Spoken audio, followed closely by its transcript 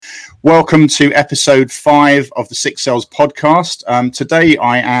Welcome to episode 5 of the Six Sales podcast. Today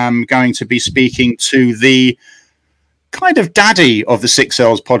I am going to be speaking to the kind of daddy of the Six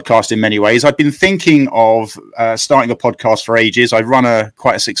Sales podcast in many ways. I've been thinking of starting a podcast for ages. I run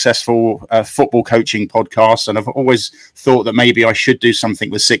quite a successful football coaching podcast, and I've always thought that maybe I should do something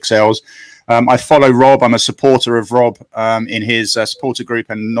with Six Sales. I follow Rob. I'm a supporter of Rob in his supporter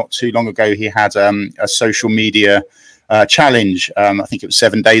group, and not too long ago he had a social media challenge. I think it was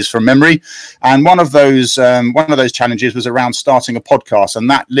 7 days from memory, and one of those challenges was around starting a podcast, and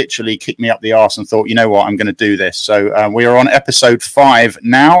that literally kicked me up the arse and thought, you know what, I'm going to do this. So we are on episode 5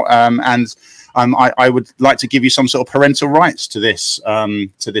 now, and I would like to give you some sort of parental rights to this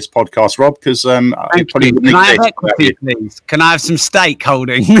podcast, Rob, because Can I have equity, please? Can I have some stake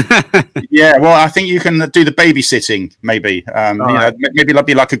holding? Yeah, well, I think you can do the babysitting, maybe. Right. Maybe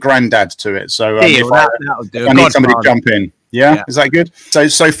be like a granddad to it. So if I need somebody to jump in. Yeah, is that good?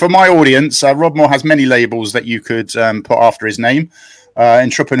 So for my audience, Rob Moore has many labels that you could put after his name: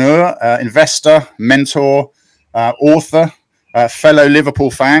 entrepreneur, investor, mentor, author. Fellow Liverpool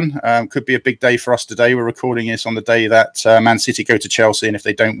fan. Could be a big day for us today. We're recording this on the day that Man City go to Chelsea, and if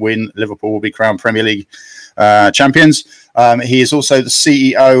they don't win, Liverpool will be crowned Premier League champions. He is also the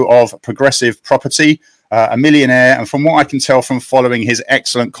CEO of Progressive Property, a millionaire, and from what I can tell from following his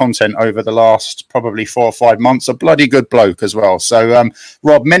excellent content over the last probably 4 or 5 months, a bloody good bloke as well. So,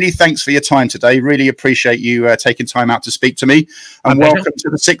 Rob, many thanks for your time today. Really appreciate you taking time out to speak to me, and welcome to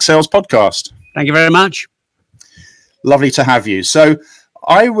the Six Sales podcast. Thank you very much. Lovely to have you. So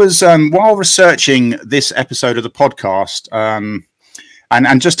I was, while researching this episode of the podcast,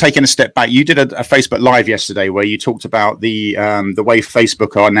 and just taking a step back, you did a Facebook Live yesterday where you talked about the way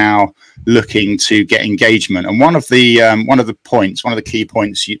Facebook are now looking to get engagement. And one of the key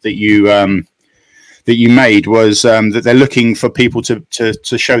points that you made was that they're looking for people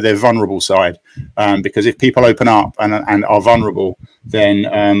to show their vulnerable side, because if people open up and are vulnerable, then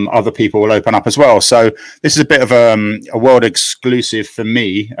other people will open up as well. So this is a bit of a world exclusive for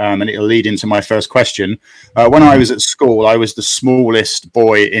me, and it'll lead into my first question. When I was at school, I was the smallest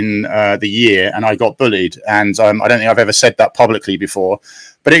boy in the year, and I got bullied. And I don't think I've ever said that publicly before,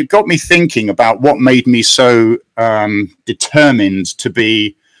 but it got me thinking about what made me so determined to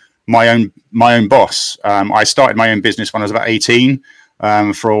be my own boss. I started my own business when I was about 18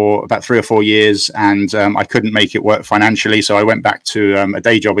 for about 3 or 4 years, and I couldn't make it work financially, so I went back to a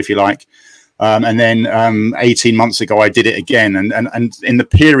day job, if you like. And then 18 months ago, I did it again. And in the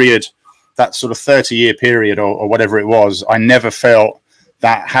period, that sort of 30-year period or whatever it was, I never felt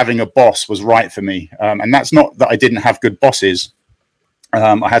that having a boss was right for me. And that's not that I didn't have good bosses.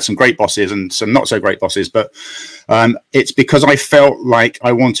 I had some great bosses and some not so great bosses, but it's because I felt like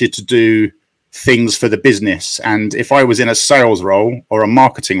I wanted to do things for the business. And if I was in a sales role or a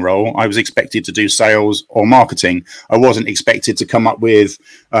marketing role, I was expected to do sales or marketing. I wasn't expected to come up with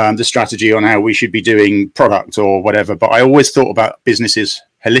the strategy on how we should be doing product or whatever, but I always thought about businesses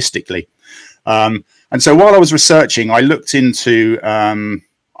holistically. And so while I was researching, I looked into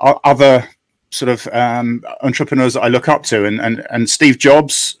other sort of entrepreneurs that I look up to, and Steve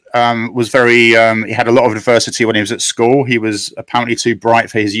Jobs was very he had a lot of adversity when he was at school. He was apparently too bright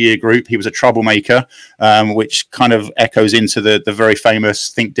for his year group. He was a troublemaker, which kind of echoes into the very famous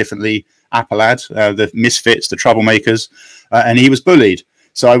Think Differently Apple ad, the misfits, the troublemakers, and he was bullied.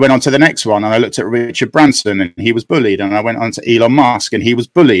 So I went on to the next one, and I looked at Richard Branson, and he was bullied. And I went on to Elon Musk, and he was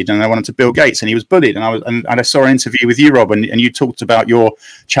bullied. And I went on to Bill Gates, and he was bullied. And I saw an interview with you, Rob, and you talked about your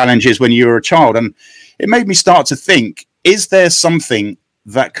challenges when you were a child. And it made me start to think, is there something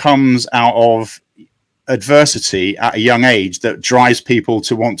that comes out of adversity at a young age that drives people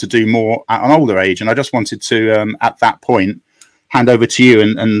to want to do more at an older age? And I just wanted to, at that point, hand over to you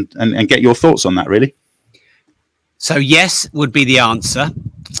and get your thoughts on that, really. So yes, would be the answer.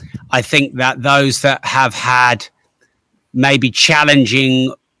 I think that those that have had maybe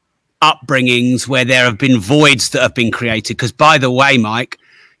challenging upbringings where there have been voids that have been created, because by the way, Mike,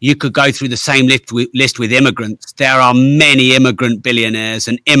 you could go through the same list with immigrants. There are many immigrant billionaires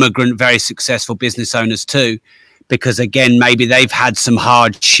and immigrant very successful business owners too, because again, maybe they've had some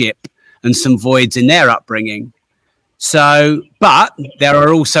hardship and some voids in their upbringing. So, but there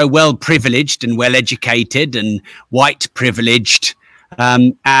are also well-privileged and well-educated and white-privileged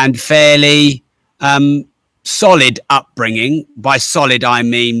and fairly solid upbringing. By solid, I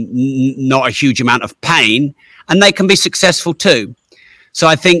mean not a huge amount of pain, and they can be successful too. So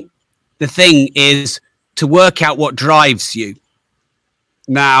I think the thing is to work out what drives you.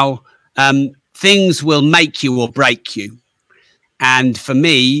 Now, things will make you or break you. And for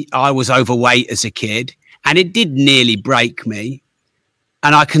me, I was overweight as a kid. And it did nearly break me.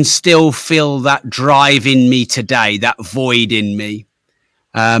 And I can still feel that drive in me today, that void in me,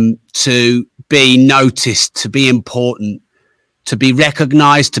 to be noticed, to be important, to be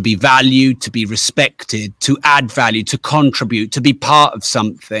recognized, to be valued, to be respected, to add value, to contribute, to be part of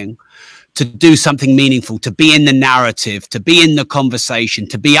something, to do something meaningful, to be in the narrative, to be in the conversation,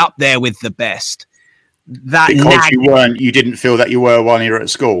 to be up there with the best. That because you didn't feel that you were while you were at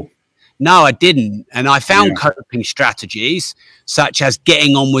school. No, I didn't. And I found coping strategies such as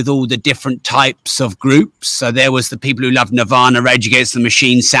getting on with all the different types of groups. So there was the people who loved Nirvana, Rage Against the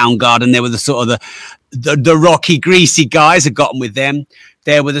Machine, Soundgarden. There were the sort of the rocky, greasy guys. I got on with them.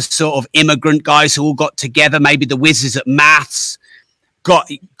 There were the sort of immigrant guys who all got together. Maybe the whizzes at maths got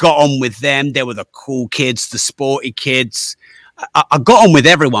on with them. There were the cool kids, the sporty kids. I got on with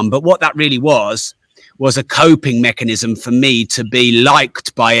everyone. But what that really was a coping mechanism for me to be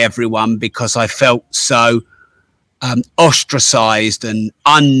liked by everyone, because I felt so ostracized and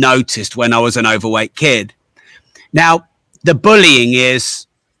unnoticed when I was an overweight kid. Now, the bullying it's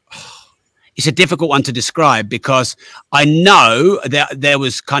a difficult one to describe, because I know that there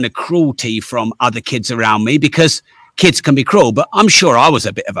was kind of cruelty from other kids around me, because kids can be cruel, but I'm sure I was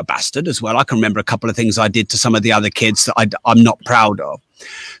a bit of a bastard as well. I can remember a couple of things I did to some of the other kids that I'm not proud of.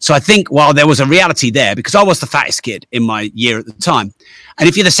 So I think while there was a reality there, because I was the fattest kid in my year at the time, and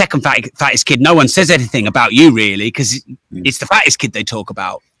if you're the second fattest kid, no one says anything about you really, because it's the fattest kid they talk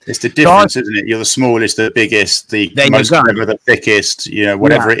about. It's the difference, isn't it? You're the smallest, the biggest, the most clever, the thickest,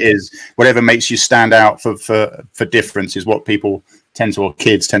 whatever it is, whatever makes you stand out for difference is what people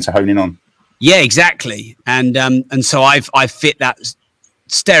kids tend to hone in on. Yeah, exactly. And so I fit that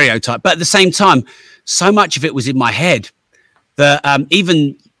stereotype. But at the same time, so much of it was in my head that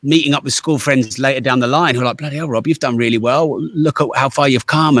even meeting up with school friends later down the line who are like, bloody hell, Rob, you've done really well. Look at how far you've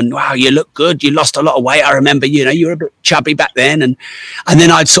come. And wow, you look good. You lost a lot of weight. I remember, you were a bit chubby back then. And then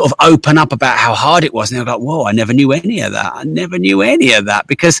I'd sort of open up about how hard it was. And they're like, whoa, I never knew any of that.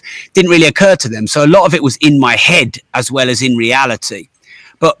 Because it didn't really occur to them. So a lot of it was in my head as well as in reality.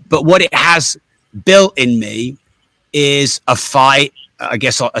 But what it has built in me is a fight, I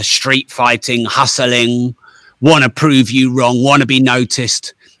guess, a street fighting, hustling, want to prove you wrong, want to be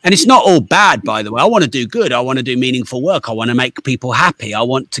noticed. And it's not all bad, by the way. I want to do good. I want to do meaningful work. I want to make people happy. I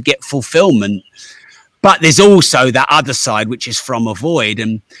want to get fulfillment. But there's also that other side, which is from a void.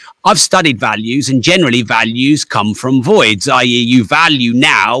 And I've studied values, and generally values come from voids, i.e. you value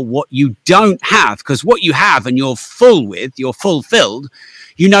now what you don't have, because what you have and you're fulfilled,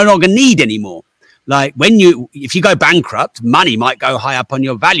 you no longer need anymore. Like if you go bankrupt, money might go high up on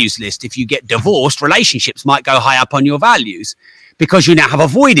your values list. If you get divorced, relationships might go high up on your values, because you now have a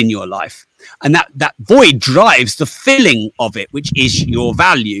void in your life. And that void drives the filling of it, which is your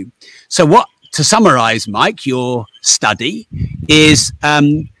value. So to summarize, Mike, your study is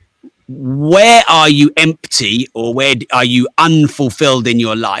where are you empty, or where are you unfulfilled in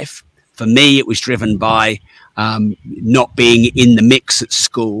your life? For me, it was driven by not being in the mix at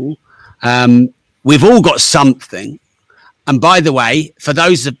school. We've all got something. And by the way, for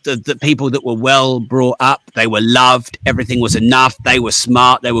those of the people that were well brought up, they were loved, everything was enough, they were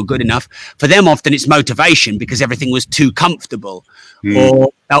smart, they were good enough. For them, often it's motivation, because everything was too comfortable,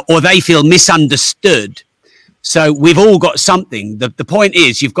 or they feel misunderstood. So we've all got something. The point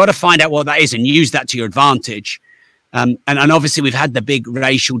is, you've got to find out what that is and use that to your advantage. And obviously we've had the big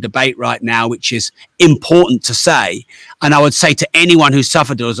racial debate right now, which is important to say. And I would say to anyone who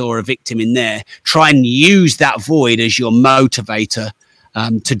suffered or a victim in there, try and use that void as your motivator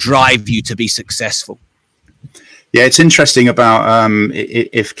to drive you to be successful. Yeah, it's interesting about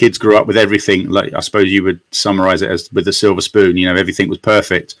if kids grew up with everything, like I suppose you would summarize it as with the silver spoon, everything was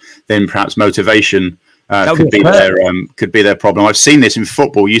perfect, then perhaps motivation could be their problem. I've seen this in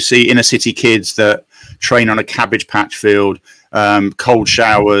football. You see inner city kids that train on a cabbage patch field, cold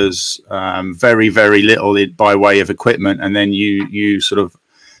showers, very, very little by way of equipment. And then you sort of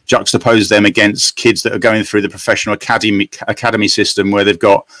juxtapose them against kids that are going through the professional academy system, where they've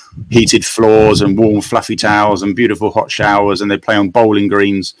got heated floors and warm fluffy towels and beautiful hot showers, and they play on bowling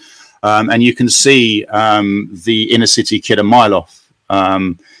greens. And you can see the inner city kid a mile off.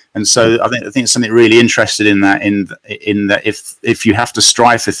 And so I think it's something really interested in that, in that if you have to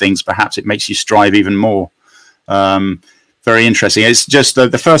strive for things, perhaps it makes you strive even more. Very interesting. It's just the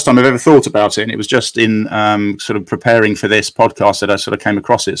first time I've ever thought about it, and it was just in sort of preparing for this podcast that I sort of came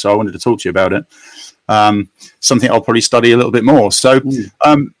across it. So I wanted to talk to you about it. Something I'll probably study a little bit more. So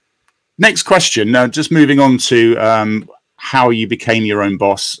next question, just moving on to how you became your own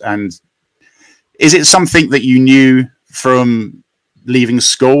boss. And is it something that you knew from leaving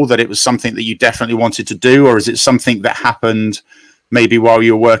school that it was something that you definitely wanted to do, or is it something that happened maybe while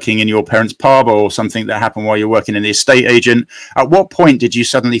you're working in your parents' pub, or something that happened while you're working in the estate agent? At what point did you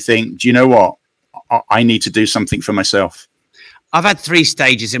suddenly think, do you know what? I need to do something for myself? I've had 3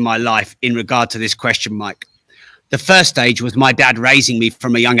 stages in my life in regard to this question, Mike. The first stage was my dad raising me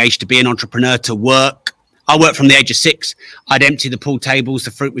from a young age to be an entrepreneur, to work. I worked from the age of 6. I'd empty the pool tables,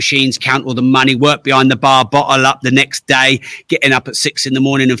 the fruit machines, count all the money, work behind the bar, bottle up the next day, getting up at 6 in the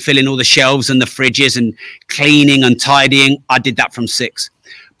morning and filling all the shelves and the fridges and cleaning and tidying. I did that from 6.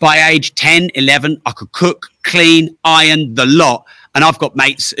 By age 10, 11, I could cook, clean, iron, the lot. And I've got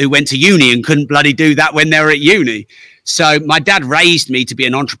mates who went to uni and couldn't bloody do that when they were at uni. So my dad raised me to be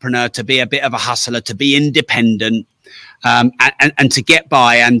an entrepreneur, to be a bit of a hustler, to be independent, and to get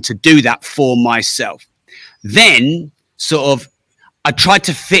by and to do that for myself. Then I tried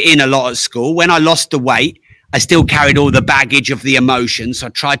to fit in a lot at school. When I lost the weight, I still carried all the baggage of the emotions. So I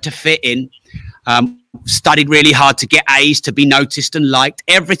tried to fit in, studied really hard to get A's, to be noticed and liked.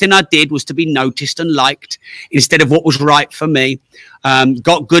 Everything I did was to be noticed and liked instead of what was right for me.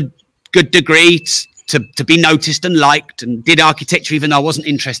 Got good degrees to be noticed and liked, and did architecture even though I wasn't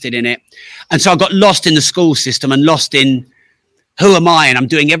interested in it. And so I got lost in the school system and lost in who am I? And I'm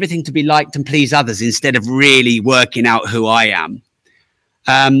doing everything to be liked and please others instead of really working out who I am.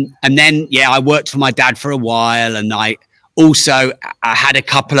 And then, I worked for my dad for a while, and I had a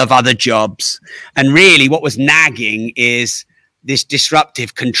couple of other jobs. And really what was nagging is this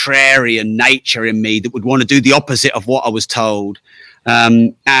disruptive, contrarian nature in me that would want to do the opposite of what I was told,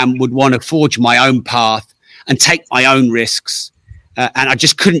 and would want to forge my own path and take my own risks. And I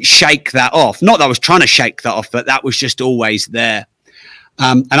just couldn't shake that off. Not that I was trying to shake that off, but that was just always there.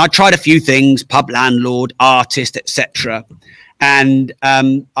 And I tried a few things: pub landlord, artist, etc. And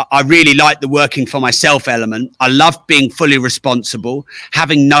I really liked the working for myself element. I loved being fully responsible,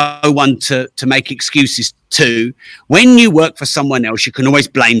 having no one to make excuses to. When you work for someone else, you can always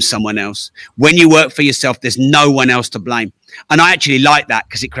blame someone else. When you work for yourself, there's no one else to blame. And I actually like that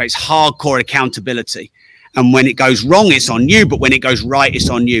because it creates hardcore accountability. And when it goes wrong, it's on you. But when it goes right, it's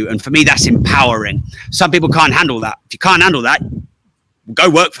on you. And for me, that's empowering. Some people can't handle that. If you can't handle that, go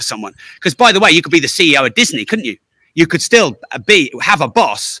work for someone. Because, by the way, you could be the CEO of Disney, couldn't you? You could still have a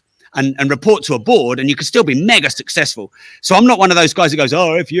boss and report to a board, and you could still be mega successful. So I'm not one of those guys that goes,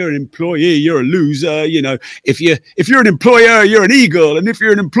 oh, if you're an employee, you're a loser. You know, if you're an employer, you're an eagle. And if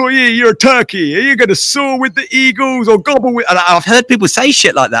you're an employee, you're a turkey. Are you going to soar with the eagles or gobble with? And I've heard people say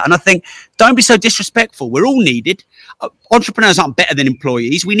shit like that. And I think, don't be so disrespectful. We're all needed. Entrepreneurs aren't better than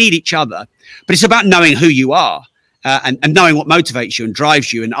employees. We need each other. But it's about knowing who you are. And knowing what motivates you and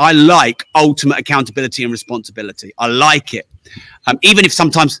drives you. And I like ultimate accountability and responsibility. I like it. Even if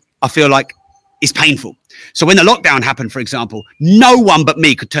sometimes I feel like it's painful. So when the lockdown happened, for example, no one but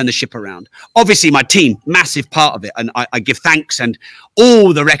me could turn the ship around. Obviously, my team, massive part of it. And I give thanks and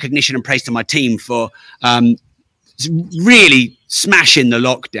all the recognition and praise to my team for really smashing the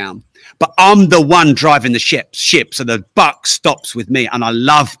lockdown. But I'm the one driving the ship, so the buck stops with me. And I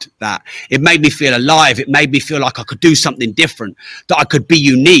loved that. It made me feel alive. It made me feel like I could do something different, that I could be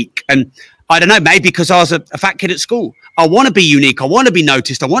unique. And I don't know, maybe because I was a fat kid at school. I want to be unique. I want to be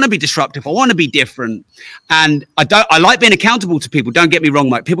noticed. I want to be disruptive. I want to be different. And I like being accountable to people. Don't get me wrong,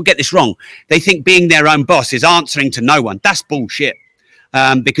 Mike. People get this wrong. They think being their own boss is answering to no one. That's bullshit.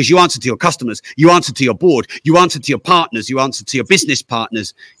 Because you answer to your customers, you answer to your board, you answer to your partners, you answer to your business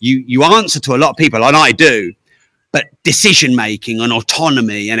partners, you answer to a lot of people, and I do. But decision making and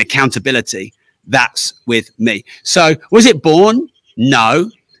autonomy and accountability, that's with me. So was it born?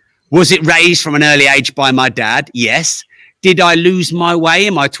 No. Was it raised from an early age by my dad? Yes. Did I lose my way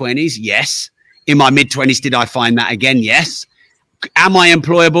in my 20s? Yes. In my mid-20s, did I find that again? Yes. Am I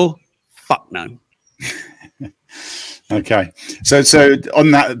employable? Fuck no. Okay, so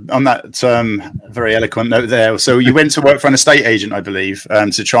on that very eloquent note there, so you went to work for an estate agent, I believe,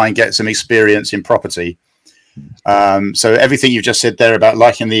 to try and get some experience in property. So everything you've just said there about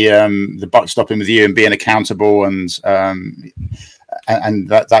liking the buck stopping with you and being accountable, and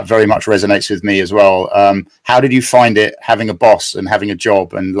that very much resonates with me as well. How did you find it having a boss and having a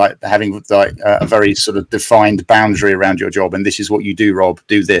job and having a very sort of defined boundary around your job? And this is what you do, Rob.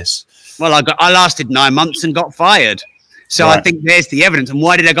 Do this. Well, I lasted 9 months and got fired. So right. I think there's the evidence. And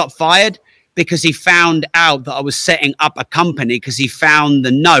why did I got fired? Because he found out that I was setting up a company, because he found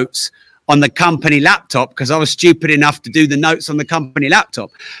the notes on the company laptop because I was stupid enough to do the notes on the company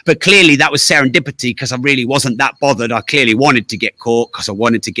laptop. But clearly that was serendipity because I really wasn't that bothered. I clearly wanted to get caught because I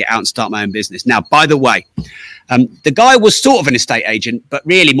wanted to get out and start my own business. Now, by the way, the guy was sort of an estate agent, but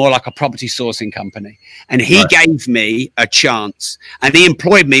really more like a property sourcing company. And he gave me a chance, and he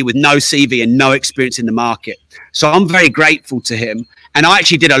employed me with no CV and no experience in the market. So I'm very grateful to him. And I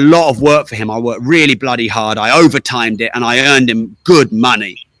actually did a lot of work for him. I worked really bloody hard. I overtimed it and I earned him good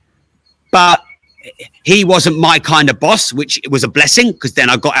money. But he wasn't my kind of boss, which was a blessing because then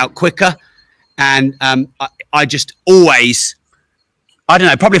I got out quicker. And I just always, I don't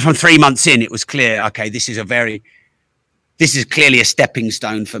know, probably from 3 months in, it was clear, okay, this is clearly a stepping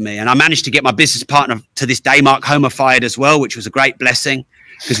stone for me. And I managed to get my business partner to this day, Mark Homer, fired as well, which was a great blessing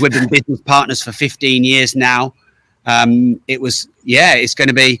because we've been business partners for 15 years now. It's going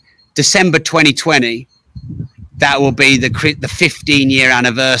to be December 2020. That will be the 15-year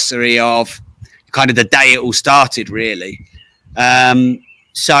anniversary of kind of the day it all started, really.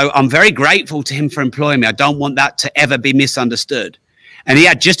 So I'm very grateful to him for employing me. I don't want that to ever be misunderstood. And he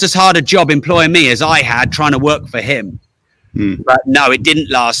had just as hard a job employing me as I had trying to work for him. But no, it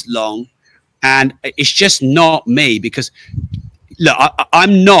didn't last long. And it's just not me because, look,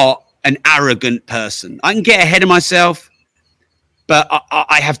 I'm not an arrogant person. I can get ahead of myself, but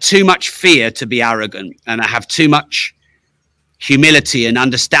I have too much fear to be arrogant, and I have too much humility and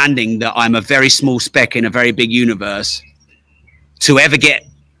understanding that I'm a very small speck in a very big universe to ever get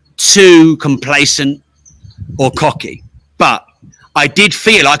too complacent or cocky. But I did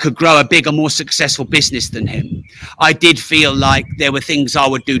feel I could grow a bigger, more successful business than him. I did feel like there were things I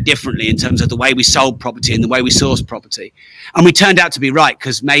would do differently in terms of the way we sold property and the way we sourced property. And we turned out to be right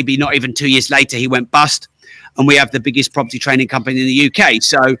because maybe not even 2 years later, he went bust and we have the biggest property training company in the UK.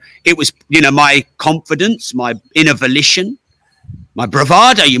 So it was, my confidence, my inner volition, my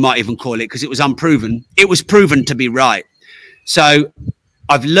bravado, you might even call it, because it was unproven. It was proven to be right. So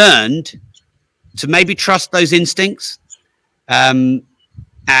I've learned to maybe trust those instincts. I want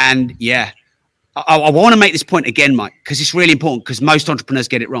to make this point again, Mike, because it's really important because most entrepreneurs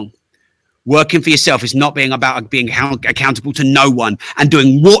get it wrong. Working for yourself is not being about being accountable to no one and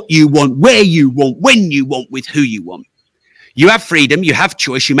doing what you want, where you want, when you want, with who you want. You have freedom, you have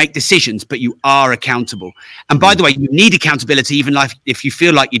choice, you make decisions, but you are accountable. And by the way, you need accountability even if you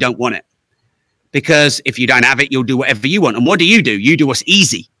feel like you don't want it. Because if you don't have it, you'll do whatever you want. And what do? You do what's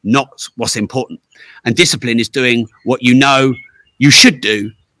easy, not what's important. And discipline is doing what you know you should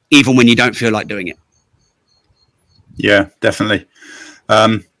do, even when you don't feel like doing it. Yeah, definitely.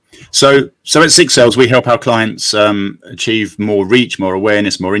 So at Six Sales, we help our clients achieve more reach, more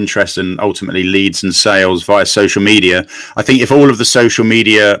awareness, more interest, and ultimately leads and sales via social media. I think if all of the social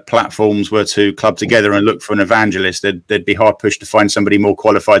media platforms were to club together and look for an evangelist, they'd be hard pushed to find somebody more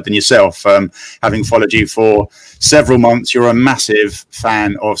qualified than yourself. Having followed you for several months, you're a massive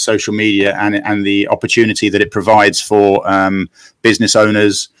fan of social media and the opportunity that it provides for business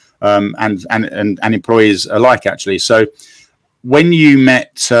owners and employees alike, actually. So when you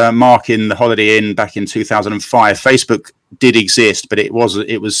met Mark in the Holiday Inn back in 2005, Facebook did exist, but it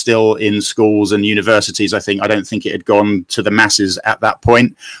was still in schools and universities. I don't think it had gone to the masses at that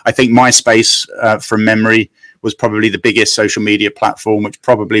point. I think MySpace, from memory, was probably the biggest social media platform, which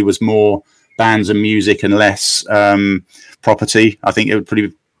probably was more bands and music and less property. I think it would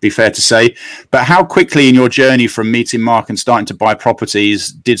pretty be fair to say. But how quickly in your journey from meeting Mark and starting to buy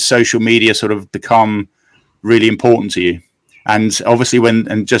properties did social media sort of become really important to you? And obviously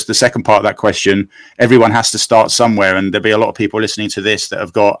and just the second part of that question, everyone has to start somewhere, and there'll be a lot of people listening to this that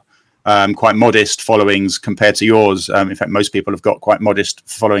have got quite modest followings compared to yours. In fact, most people have got quite modest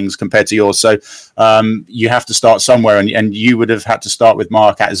followings compared to yours. So you have to start somewhere, and you would have had to start with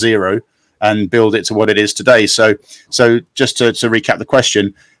Mark at zero and build it to what it is today. So just to recap the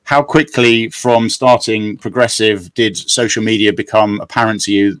question, how quickly from starting Progressive did social media become apparent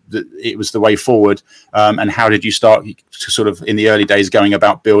to you that it was the way forward? And how did you start to sort of in the early days going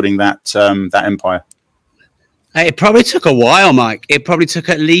about building that empire? It probably took a while, Mike. It probably took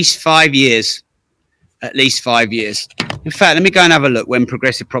at least 5 years. At least 5 years. In fact, let me go and have a look when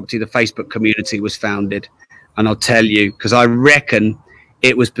Progressive Property, the Facebook community, was founded. And I'll tell you, because I reckon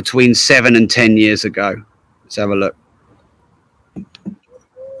it was between 7 and 10 years ago. Let's have a look.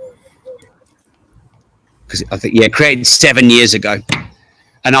 Because I think, created 7 years ago.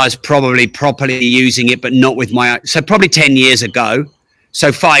 And I was probably properly using it, but not with my own. So probably 10 years ago.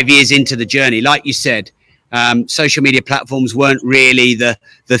 So 5 years into the journey, like you said, social media platforms weren't really the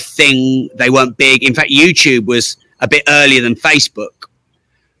thing. They weren't big. In fact, YouTube was a bit earlier than Facebook.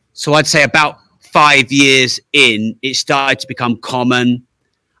 So I'd say about 5 years in, it started to become common.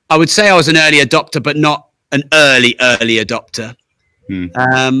 I would say I was an early adopter, but not an early adopter.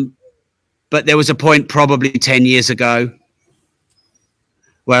 But there was a point probably 10 years ago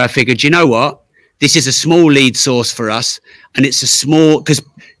where I figured, you know what? This is a small lead source for us. And it's a small, because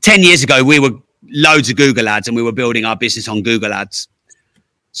 10 years ago, we were loads of Google ads and we were building our business on Google ads.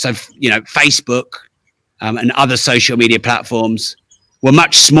 So, Facebook and other social media platforms were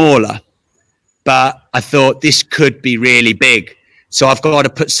much smaller. But I thought this could be really big. So I've got to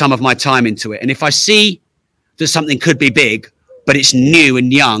put some of my time into it. And if I see that something could be big, but it's new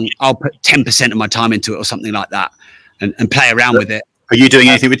and young, I'll put 10% of my time into it or something like that and play around with it. Are you doing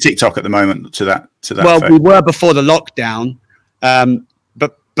anything with TikTok at the moment to that well, effect? We were before the lockdown,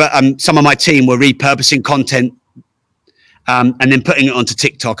 but some of my team were repurposing content and then putting it onto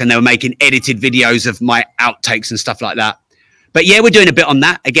TikTok, and they were making edited videos of my outtakes and stuff like that. But yeah, we're doing a bit on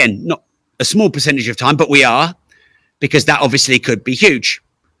that. Again, not a small percentage of time, but we are, because that obviously could be huge.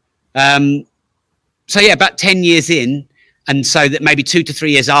 So yeah, about 10 years in, and so that maybe 2 to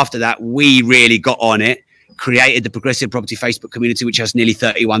 3 years after that, we really got on it, created the Progressive Property Facebook community, which has nearly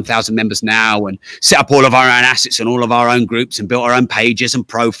 31,000 members now, and set up all of our own assets and all of our own groups, and built our own pages and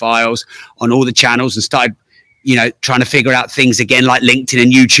profiles on all the channels, and started, trying to figure out things again like LinkedIn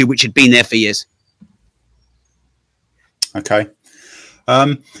and YouTube, which had been there for years. Okay.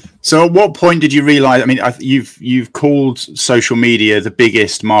 So at what point did you realize, you've called social media the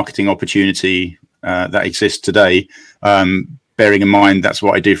biggest marketing opportunity that exists today. Bearing in mind that's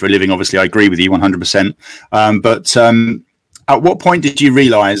what I do for a living, obviously I agree with you 100%. But at what point did you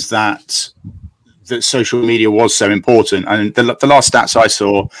realize that social media was so important? And the last stats I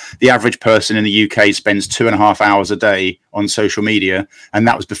saw, the average person in the UK spends 2.5 hours a day on social media, and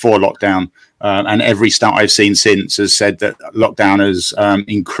that was before lockdown. And every stat I've seen since has said that lockdown has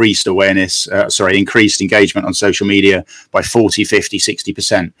increased increased engagement on social media by 40, 50,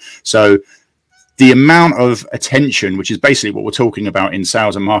 60%. So the amount of attention, which is basically what we're talking about in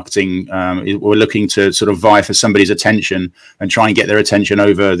sales and marketing, we're looking to sort of vie for somebody's attention and try and get their attention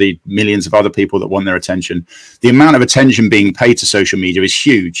over the millions of other people that want their attention. The amount of attention being paid to social media is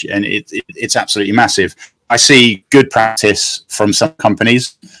huge, and it's absolutely massive. I see good practice from some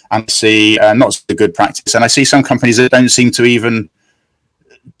companies, and I see not so good practice, and I see some companies that don't seem to even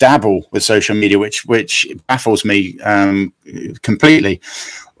dabble with social media, which baffles me completely.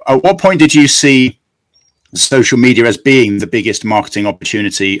 At what point did you see social media as being the biggest marketing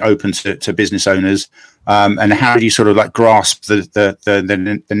opportunity open to business owners, and how did you sort of like grasp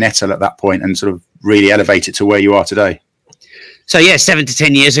the nettle at that point and sort of really elevate it to where you are today? So yeah, 7 to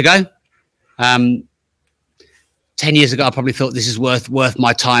 10 years ago. 10 years ago, I probably thought this is worth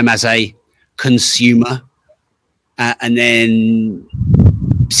my time as a consumer. And then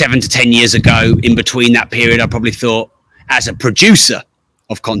 7 to 10 years ago, in between that period, I probably thought as a producer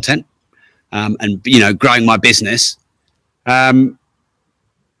of content, and growing my business, and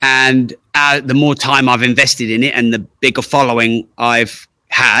the more time I've invested in it and the bigger following I've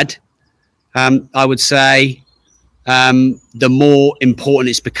had, I would say the more important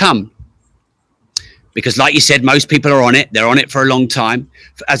it's become. Because like you said, most people are on it. They're on it for a long time.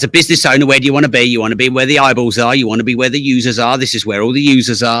 As a business owner, where do you want to be? You want to be where the eyeballs are. You want to be where the users are. This is where all the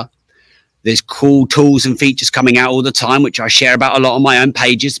users are. There's cool tools and features coming out all the time, which I share about a lot on my own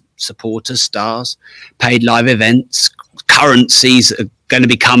pages. Supporters, stars, paid live events, currencies are going to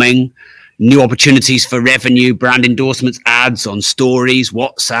be coming, new opportunities for revenue, brand endorsements, ads on stories,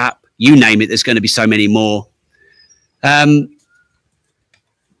 WhatsApp, you name it. There's going to be so many more. Yeah.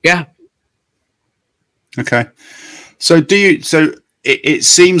 Okay. So it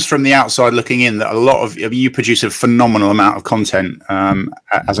seems from the outside looking in that a lot of you produce a phenomenal amount of content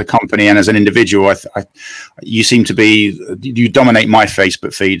as a company and as an individual. You seem to you dominate my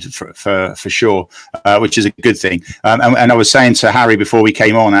Facebook feed for sure, which is a good thing. And I was saying to Harry before we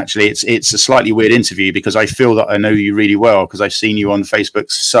came on, actually, it's a slightly weird interview because I feel that I know you really well because I've seen you on Facebook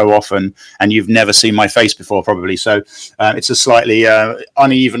so often, and you've never seen my face before probably. So it's a slightly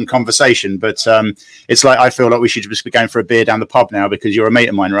uneven conversation, but it's like I feel like we should just be going for a beer down the pub now, because you're a mate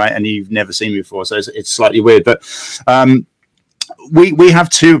of mine, right? And you've never seen me before, so it's slightly weird. But we have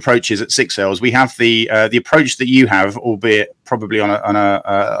two approaches at Six Sales. We have the approach that you have, albeit probably on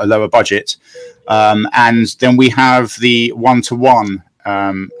a lower budget, and then we have the one-to-one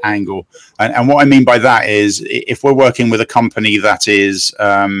angle. And what I mean by that is, if we're working with a company that is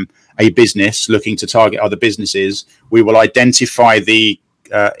a business looking to target other businesses, we will identify the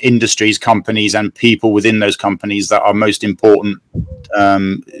industries, companies, and people within those companies that are most important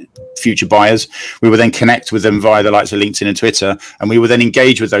future buyers. We will then connect with them via the likes of LinkedIn and Twitter, and we will then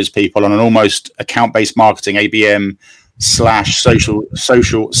engage with those people on an almost account-based marketing ABM slash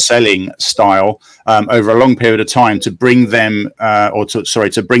social selling style over a long period of time to bring them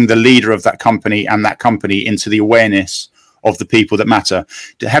to bring the leader of that company and that company into the awareness of the people that matter.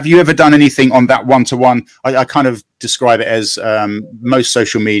 Have you ever done anything on that one-to-one? I kind of describe it as most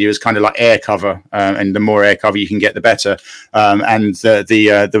social media is kind of like air cover, and the more air cover you can get, the better. And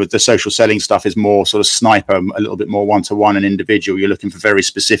the social selling stuff is more sort of sniper, a little bit more one-to-one and individual. You're looking for very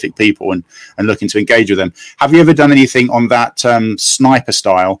specific people and looking to engage with them. Have you ever done anything on that sniper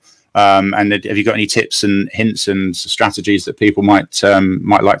style? And have you got any tips and hints and strategies that people might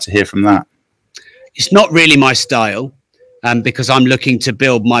like to hear from that? It's not really my style. Because I'm looking to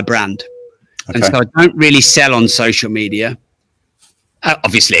build my brand. Okay. And so I don't really sell on social media.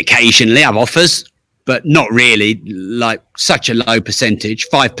 Obviously, occasionally I have offers, but not really, like such a low percentage,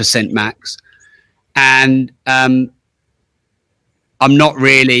 5% max. And I'm not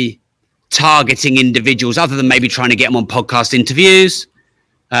really targeting individuals other than maybe trying to get them on podcast interviews,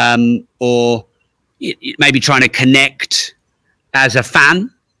 or maybe trying to connect as a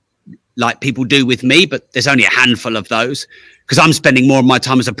fan, like people do with me, but there's only a handful of those because I'm spending more of my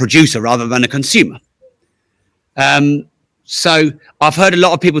time as a producer rather than a consumer. So I've heard a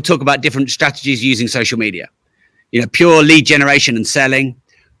lot of people talk about different strategies using social media, pure lead generation and selling,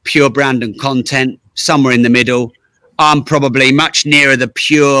 pure brand and content, somewhere in the middle. I'm probably much nearer the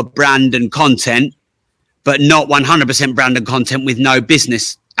pure brand and content, but not 100% brand and content with no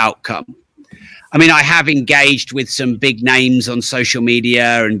business outcome. I mean, I have engaged with some big names on social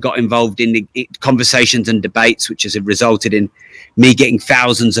media and got involved in the conversations and debates, which has resulted in me getting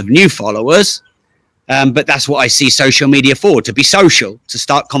thousands of new followers. But that's what I see social media for, to be social, to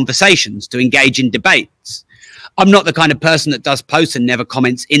start conversations, to engage in debates. I'm not the kind of person that does posts and never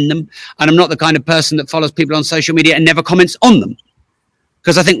comments in them. And I'm not the kind of person that follows people on social media and never comments on them.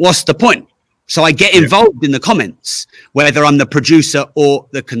 Because I think, what's the point? So I get involved in the comments, whether I'm the producer or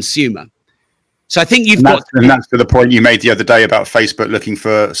the consumer. So I think that's to the point you made the other day about Facebook looking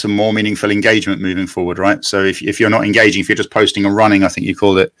for some more meaningful engagement moving forward, right? So if you're not engaging, if you're just posting and running, I think you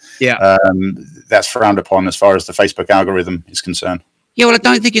called it, that's frowned upon as far as the Facebook algorithm is concerned. Yeah, well, I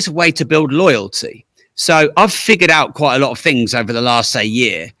don't think it's a way to build loyalty. So I've figured out quite a lot of things over the last, say,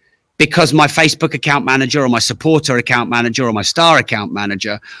 year, because my Facebook account manager or my supporter account manager or my star account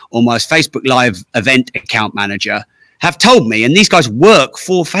manager or my Facebook Live event account manager have told me, and these guys work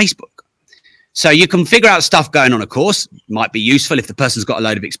for Facebook. So you can figure out stuff going on a course, might be useful if the person's got a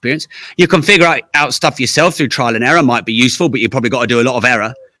load of experience. You can figure out stuff yourself through trial and error, might be useful, but you've probably got to do a lot of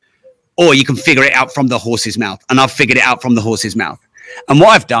error. Or you can figure it out from the horse's mouth. And I've figured it out from the horse's mouth. And what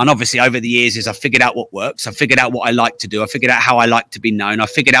I've done, obviously, over the years is I've figured out what works. I've figured out what I like to do. I figured out how I like to be known. I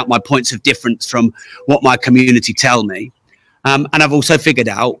figured out my points of difference from what my community tell me. And I've also figured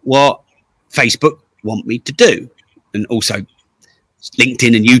out what Facebook want me to do. And also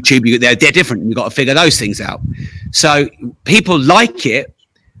LinkedIn and YouTube, they're different. You've got to figure those things out. So people like it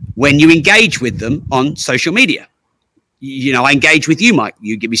when you engage with them on social media. I engage with you, Mike.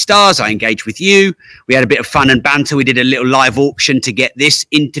 You give me stars. I engage with you. We had a bit of fun and banter. We did a little live auction to get this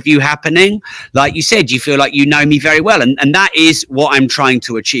interview happening. Like you said, you feel like you know me very well. And that is what I'm trying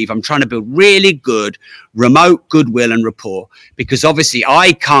to achieve. I'm trying to build really good remote goodwill and rapport, because obviously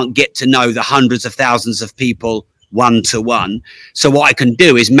I can't get to know the hundreds of thousands of people one-to-one. So what I can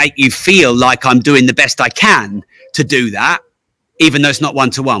do is make you feel like I'm doing the best I can to do that, even though it's not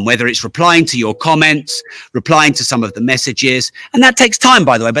one-to-one, whether it's replying to your comments, replying to some of the messages. And that takes time,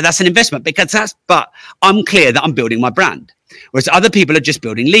 by the way, but that's an investment, but I'm clear that I'm building my brand. Whereas other people are just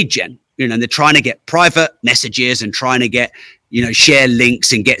building lead gen, and they're trying to get private messages and trying to get, share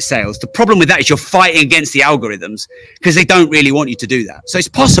links and get sales. The problem with that is you're fighting against the algorithms because they don't really want you to do that. So it's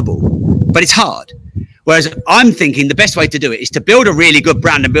possible, but it's hard. Whereas I'm thinking the best way to do it is to build a really good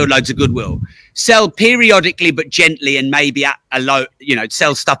brand and build loads of goodwill. Sell periodically but gently, and maybe at a low,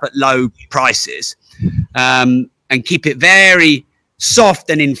 sell stuff at low prices, and keep it very soft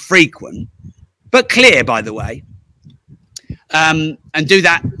and infrequent, but clear, by the way. And do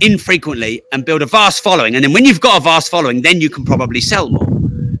that infrequently and build a vast following. And then when you've got a vast following, then you can probably sell more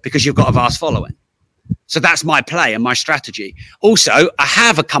because you've got a vast following. So that's my play and my strategy. Also, I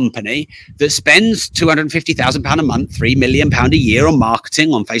have a company that spends £250,000 a month, £3 million a year on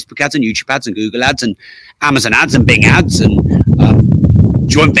marketing, on Facebook ads and YouTube ads and Google ads and Amazon ads and Bing ads and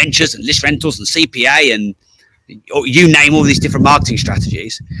joint ventures and list rentals and CPA and you name all these different marketing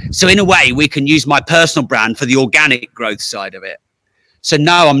strategies. So in a way, we can use my personal brand for the organic growth side of it. So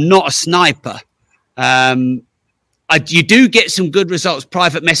no, I'm not a sniper. You do get some good results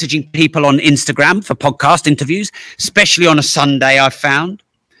private messaging people on Instagram for podcast interviews, especially on a Sunday, I've found.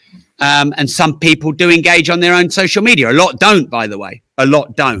 And some people do engage on their own social media. A lot don't, by the way. A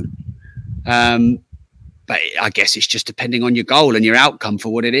lot don't. But I guess it's just depending on your goal and your outcome for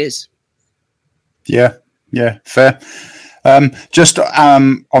what it is. Yeah, fair. Just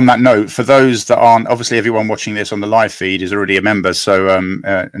on that note, for those that aren't, obviously everyone watching this on the live feed is already a member, so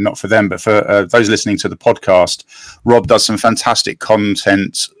not for them, but for those listening to the podcast, Rob does some fantastic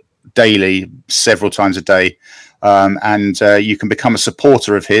content daily, several times a day, and you can become a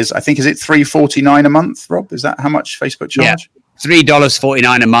supporter of his. I think, is it $3.49 a month, Rob? Is that how much Facebook charge? Yeah.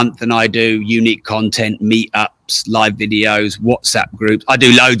 $3.49 a month, and I do unique content, meetups, live videos, WhatsApp groups. I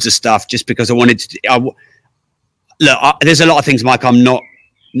do loads of stuff just because I wanted to. There's a lot of things, Mike, I'm not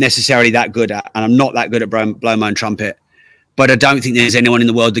necessarily that good at, and I'm not that good at blowing my own trumpet. But I don't think there's anyone in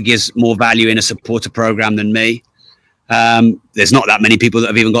the world that gives more value in a supporter program than me. There's not that many people that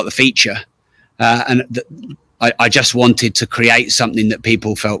have even got the feature, I just wanted to create something that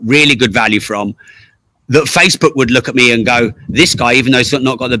people felt really good value from. That Facebook would look at me and go, this guy, even though he's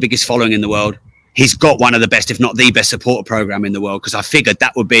not got the biggest following in the world, he's got one of the best, if not the best supporter program in the world, because I figured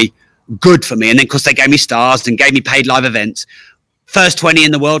that would be good for me. And then, of course, they gave me stars and gave me paid live events. First 20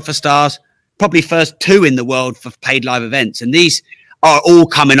 in the world for stars, probably first 2 in the world for paid live events. And these are all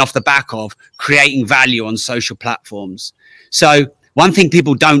coming off the back of creating value on social platforms. So one thing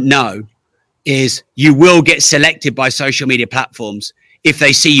people don't know is you will get selected by social media platforms if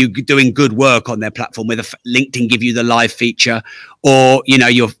they see you doing good work on their platform, whether LinkedIn give you the live feature, or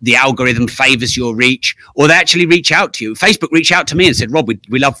the algorithm favors your reach, or they actually reach out to you. Facebook reached out to me and said, Rob,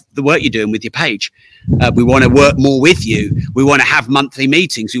 we love the work you're doing with your page. We want to work more with you. We want to have monthly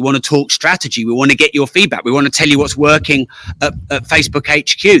meetings. We want to talk strategy. We want to get your feedback. We want to tell you what's working at Facebook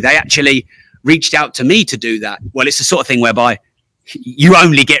HQ. They actually reached out to me to do that. Well, it's the sort of thing whereby you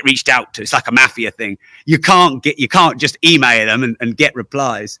only get reached out to. It's like a mafia thing. You can't just email them and get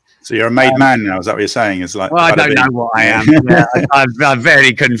replies. So you're a made man now. Is that what you're saying? It's like, well, I don't know what I am. Yeah, I'm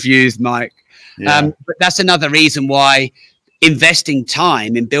very confused, Mike. Yeah. But that's another reason why investing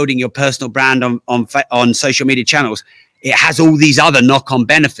time in building your personal brand on social media channels, it has all these other knock-on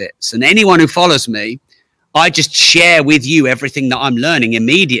benefits. And anyone who follows me, I just share with you everything that I'm learning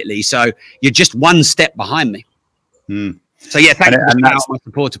immediately. So you're just one step behind me. So yeah, thank you for my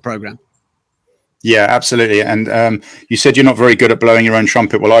supporter program. Yeah, absolutely. And you said you're not very good at blowing your own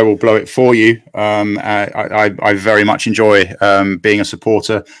trumpet. Well, I will blow it for you. I very much enjoy being a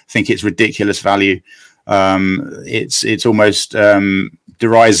supporter. I think it's ridiculous value. It's almost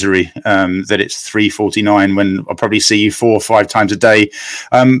derisory that it's $3.49 when I'll probably see you 4 or 5 times a day.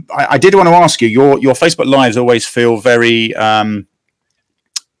 I did want to ask you, your Facebook lives always feel very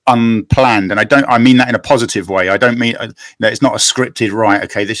unplanned, and I mean that in a positive way. I don't mean it's not a scripted, right?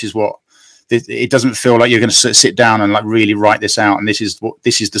 Okay, this is what it doesn't feel like you're going to sit down and like really write this out, and this is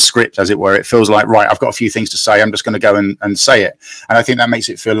the script, as it were. It feels like, right, I've got a few things to say, I'm just going to go and say it, and I think that makes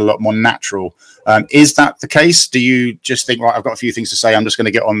it feel a lot more natural. Is that the case? Do you just think, right, I've got a few things to say, I'm just going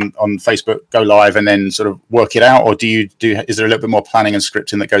to get on Facebook, go live, and then sort of work it out, or is there a little bit more planning and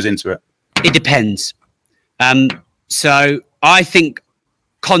scripting that goes into it? It depends. So I think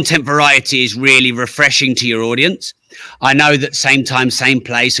content variety is really refreshing to your audience. I know that same time, same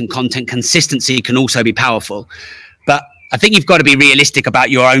place, and content consistency can also be powerful, but I think you've got to be realistic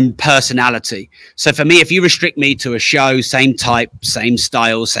about your own personality. So for me, if you restrict me to a show, same type, same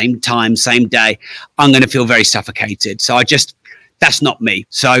style, same time, same day, I'm going to feel very suffocated. So that's not me.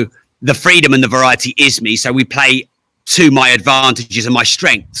 So the freedom and the variety is me. So we play to my advantages and my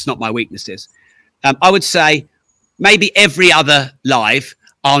strengths, not my weaknesses. I would say maybe every other live,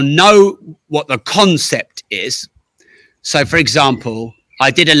 I'll know what the concept is. So, for example, I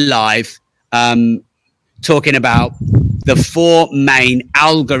did a live talking about the 4 main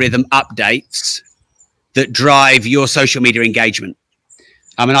algorithm updates that drive your social media engagement.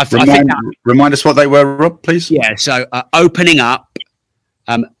 I mean, remind us what they were, Rob, please. Yeah, so opening up,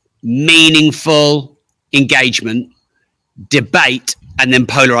 meaningful engagement, debate, and then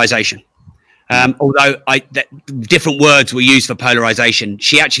polarization. Although different words were used for polarization.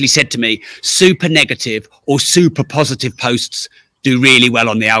 She actually said to me, super negative or super positive posts do really well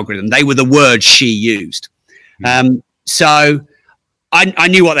on the algorithm. They were the words she used. So I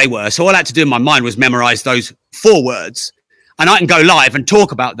knew what they were. So all I had to do in my mind was memorize those 4 words. And I can go live and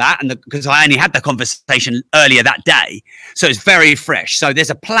talk about that, because I only had the conversation earlier that day. So it's very fresh. So there's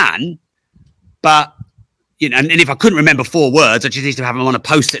a plan, but and if I couldn't remember 4 words, I just need to have them on a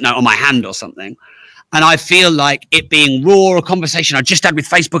Post-it note on my hand or something. And I feel like it being raw, a conversation I just had with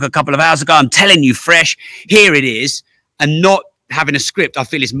Facebook a couple of hours ago, I'm telling you fresh, here it is, and not having a script, I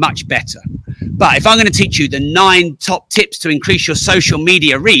feel is much better. But if I'm going to teach you the 9 top tips to increase your social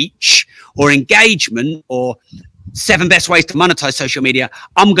media reach or engagement, or 7 best ways to monetize social media,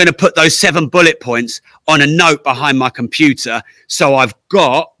 I'm going to put those 7 bullet points on a note behind my computer, so I've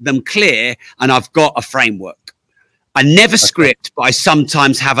got them clear and I've got a framework. I never script, but I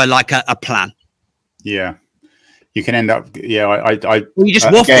sometimes have a plan. Yeah, you can end up. Yeah, well, you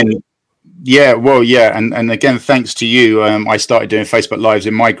just waffle. Again, yeah, well, yeah, and again, thanks to you, I started doing Facebook Lives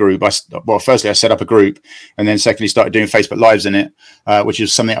in my group. Firstly, I set up a group, and then secondly, started doing Facebook Lives in it, which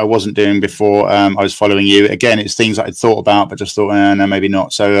is something I wasn't doing before I was following you. Again, it's things I had thought about, but just thought, no, maybe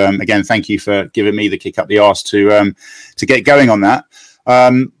not. So again, thank you for giving me the kick up the arse to get going on that.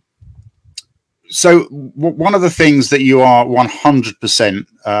 So one of the things that you are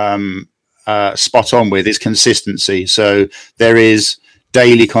 100% spot on with is consistency. So there is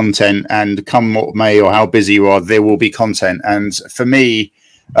daily content, and come what may or how busy you are, there will be content. And for me,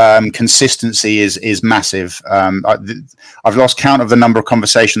 consistency is massive. I've lost count of the number of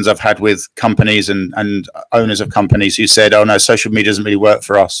conversations I've had with companies and owners of companies who said, oh no, social media doesn't really work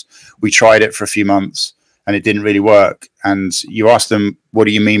for us. We tried it for a few months and it didn't really work. And you ask them, what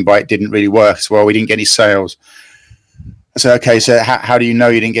do you mean by it didn't really work? So, well, we didn't get any sales. So, okay, so how do you know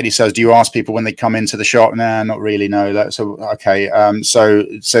you didn't get any sales? Do you ask people when they come into the shop? Nah, not really, no. So, okay. So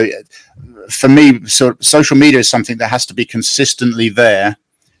for me, so social media is something that has to be consistently there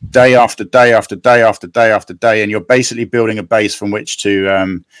day after day after day after day after day. And you're basically building a base from which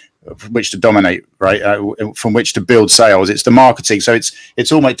to dominate, right? From which to build sales. It's the marketing. So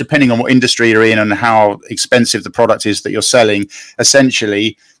it's almost, depending on what industry you're in and how expensive the product is that you're selling,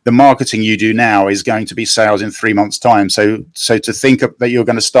 essentially the marketing you do now is going to be sales in 3 months' time. So to think that you're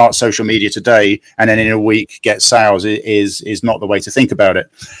going to start social media today and then in a week get sales is not the way to think about it.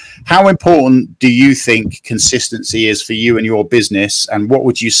 How important do you think consistency is for you and your business? And what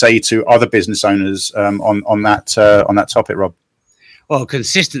would you say to other business owners on that topic, Rob? Well,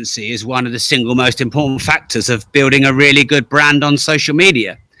 consistency is one of the single most important factors of building a really good brand on social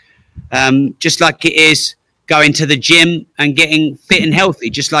media. Just like it is going to the gym and getting fit and healthy,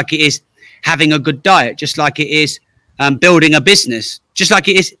 just like it is having a good diet, just like it is building a business, just like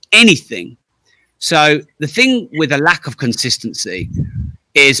it is anything. So the thing with a lack of consistency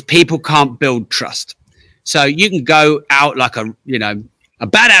is people can't build trust. So you can go out like a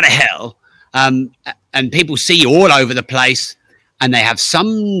bat out of hell, and people see you all over the place, and they have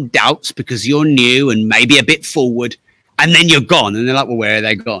some doubts because you're new and maybe a bit forward, and then you're gone. And they're like, well, where are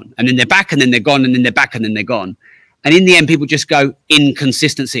they gone? And then they're back, and then they're gone, and then they're back, and then they're gone. And in the end, people just go,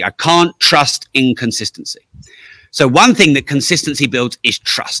 inconsistency. I can't trust inconsistency. So one thing that consistency builds is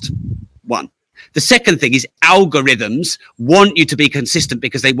trust. One. The second thing is algorithms want you to be consistent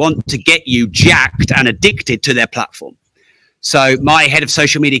because they want to get you jacked and addicted to their platform. So my head of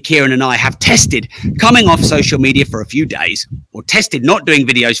social media, Kieran, and I have tested coming off social media for a few days, or tested not doing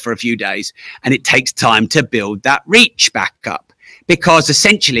videos for a few days. And it takes time to build that reach back up, because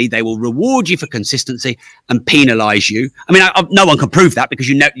essentially they will reward you for consistency and penalize you. I mean, no one can prove that because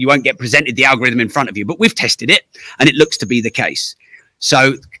you won't get presented the algorithm in front of you, but we've tested it and it looks to be the case.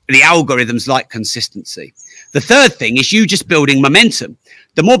 So the algorithms like consistency. The third thing is you just building momentum.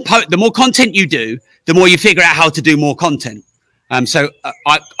 The more content you do, the more you figure out how to do more content.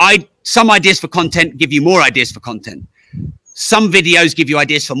 Some ideas for content give you more ideas for content. Some videos give you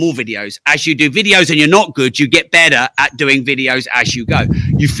ideas for more videos. As you do videos and you're not good, you get better at doing videos as you go.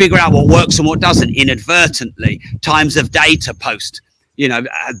 You figure out what works and what doesn't inadvertently. Times of day to post,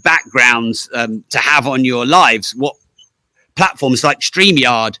 backgrounds to have on your lives, what platforms like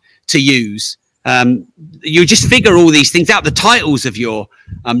StreamYard to use. You just figure all these things out. The titles of your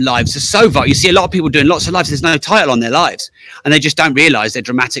lives are so vital. You see a lot of people doing lots of lives, there's no title on their lives, and they just don't realize they're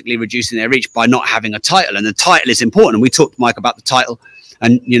dramatically reducing their reach by not having a title. And the title is important, and we talked to Mike about the title,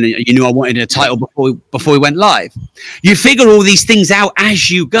 and you knew I wanted a title before we went live. You figure all these things out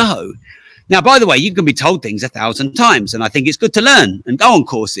as you go. Now, by the way, you can be told things 1,000 times, and I think it's good to learn and go on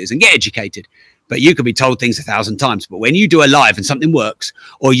courses and get educated. But you could be told things 1,000 times. But when you do a live and something works,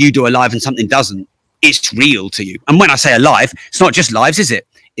 or you do a live and something doesn't, it's real to you. And when I say a live, it's not just lives, is it?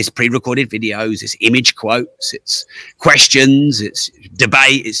 It's pre-recorded videos, it's image quotes, it's questions, it's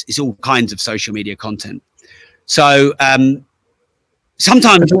debate, it's all kinds of social media content. So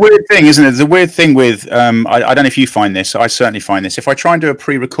sometimes it's a weird thing, isn't it? There's a weird thing with I don't know if you find this. I certainly find this. If I try and do a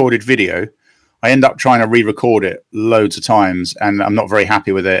pre-recorded video, I end up trying to re-record it loads of times, and I'm not very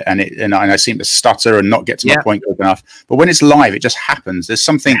happy with it. And I seem to stutter and not get to my point quick enough. But when it's live, it just happens. There's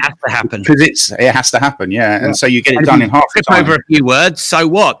something. It has to happen. Because it has to happen, yeah. And so you get it done in half the time. Over a few words, so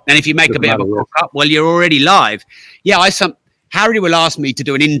what? And if you make a bit of a cock up, well, you're already live. Yeah, Harry will ask me to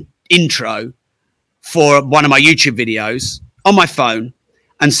do an intro for one of my YouTube videos on my phone.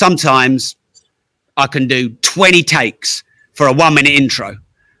 And sometimes I can do 20 takes for a 1-minute intro.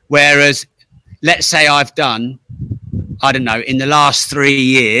 Whereas, let's say I've done, I don't know, in the last 3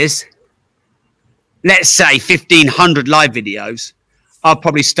 years, let's say 1,500 live videos, I've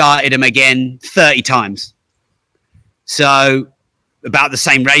probably started them again 30 times. So about the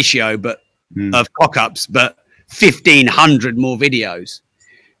same ratio, but of cock-ups, but 1,500 more videos.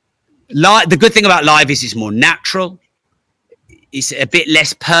 The good thing about live is it's more natural. It's a bit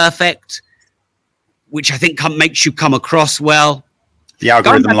less perfect, which I think makes you come across well. The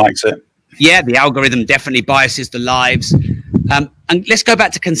algorithm likes it. Yeah, the algorithm definitely biases the lives. And let's go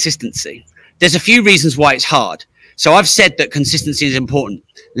back to consistency. There's a few reasons why it's hard. So I've said that consistency is important.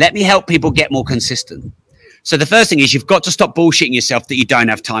 Let me help people get more consistent. So the first thing is you've got to stop bullshitting yourself that you don't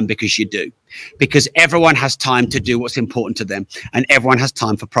have time, because you do. Because everyone has time to do what's important to them, and everyone has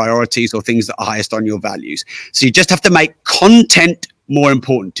time for priorities or things that are highest on your values. So you just have to make content more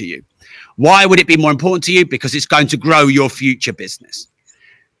important to you. Why would it be more important to you? Because it's going to grow your future business.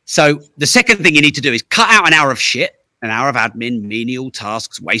 So the second thing you need to do is cut out an hour of shit, an hour of admin, menial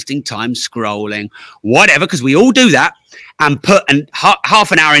tasks, wasting time, scrolling, whatever, because we all do that, and put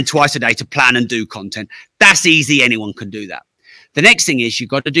half an hour in twice a day to plan and do content. That's easy. Anyone can do that. The next thing is you've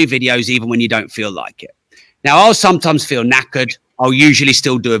got to do videos even when you don't feel like it. Now, I'll sometimes feel knackered. I'll usually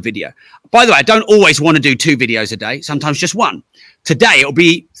still do a video. By the way, I don't always want to do 2 videos a day, sometimes just 1. Today, it'll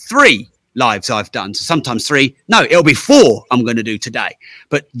be 3 lives I've done. So sometimes 3. No, it'll be 4 I'm going to do today.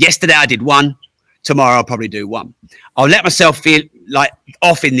 But yesterday I did 1. Tomorrow I'll probably do 1. I'll let myself feel like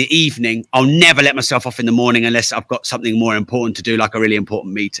off in the evening. I'll never let myself off in the morning unless I've got something more important to do, like a really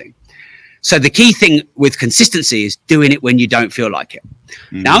important meeting. So the key thing with consistency is doing it when you don't feel like it.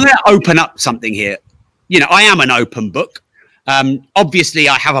 Now I'm going to open up something here. You know, I am an open book. Obviously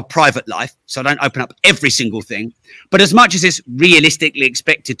I have a private life, so I don't open up every single thing, but as much as it's realistically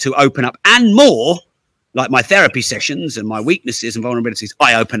expected to open up and more, like my therapy sessions and my weaknesses and vulnerabilities,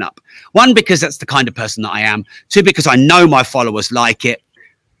 I open up. 1, because that's the kind of person that I am. 2, because I know my followers like it.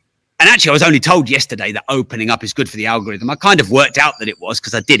 And actually, I was only told yesterday that opening up is good for the algorithm. I kind of worked out that it was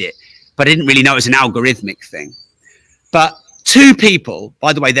because I did it, but I didn't really know it was an algorithmic thing. But 2 people,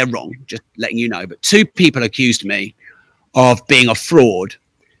 by the way, they're wrong, just letting you know, but 2 people accused me of being a fraud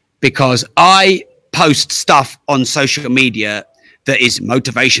because I post stuff on social media that is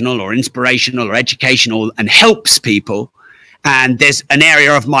motivational or inspirational or educational and helps people. And there's an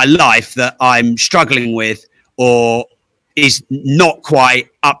area of my life that I'm struggling with or is not quite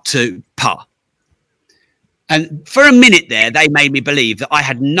up to par. And for a minute there, they made me believe that I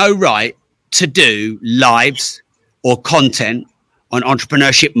had no right to do lives or content on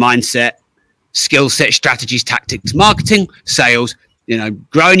entrepreneurship mindset, skill set, strategies, tactics, marketing, sales, you know,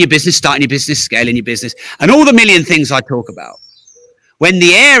 growing your business, starting your business, scaling your business, and all the million things I talk about. When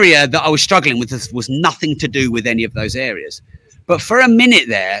the area that I was struggling with was nothing to do with any of those areas. But for a minute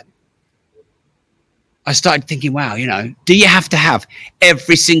there, I started thinking, wow, you know, do you have to have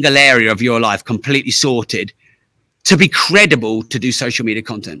every single area of your life completely sorted to be credible to do social media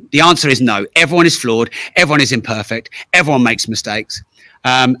content? The answer is no. Everyone is flawed. Everyone is imperfect. Everyone makes mistakes.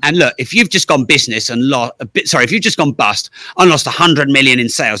 And look, if you've just gone business and if you've just gone bust and lost 100 million in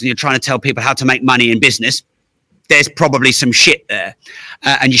sales and you're trying to tell people how to make money in business, there's probably some shit there,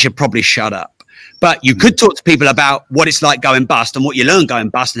 and you should probably shut up. But you could talk to people about what it's like going bust and what you learn going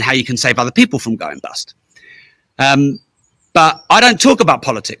bust and how you can save other people from going bust. But I don't talk about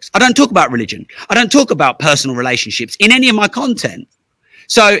politics. I don't talk about religion. I don't talk about personal relationships in any of my content.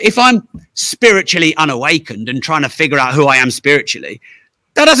 So if I'm spiritually unawakened and trying to figure out who I am spiritually,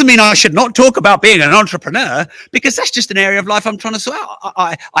 that doesn't mean I should not talk about being an entrepreneur, because that's just an area of life I'm trying to sort out.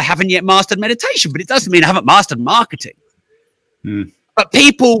 I haven't yet mastered meditation, but it doesn't mean I haven't mastered marketing. But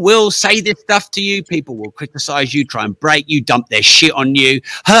people will say this stuff to you. People will criticize you, try and break you, dump their shit on you.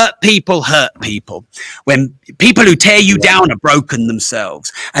 Hurt people. When people who tear you down have broken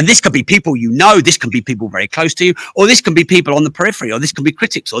themselves. And this could be people you know, this can be people very close to you, or this can be people on the periphery, or this can be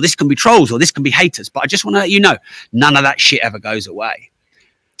critics, or this can be trolls, or this can be haters. But I just want to let you know, none of that shit ever goes away.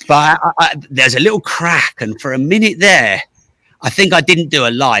 But there's a little crack. And for a minute there, I think I didn't do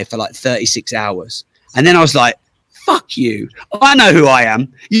a live for like 36 hours. And then I was like, fuck you. I know who I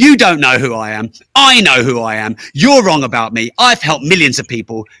am. You don't know who I am. I know who I am. You're wrong about me. I've helped millions of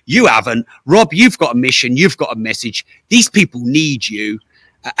people. You haven't. Rob, you've got a mission. You've got a message. These people need you.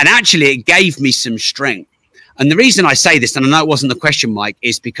 And actually, it gave me some strength. And the reason I say this, and I know it wasn't the question, Mike,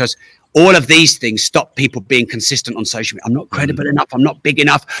 is because all of these things stop people being consistent on social media. I'm not credible enough. I'm not big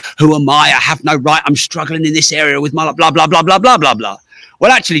enough. Who am I? I have no right. I'm struggling in this area with my blah, blah, blah, blah, blah, blah, blah.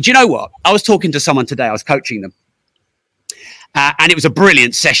 Well, actually, do you know what? I was talking to someone today. I was coaching them. And it was a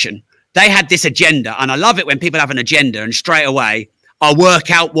brilliant session. They had this agenda. And I love it when people have an agenda and straight away I'll work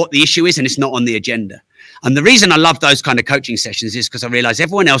out what the issue is and it's not on the agenda. And the reason I love those kind of coaching sessions is because I realize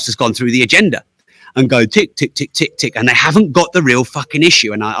everyone else has gone through the agenda and go tick, tick, tick, tick, tick. And they haven't got the real fucking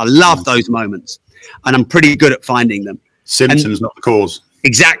issue. And I love those moments. And I'm pretty good at finding them. Symptoms, not the cause.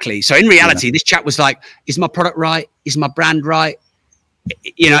 Exactly. So in reality, this chap was like, is my product right? Is my brand right?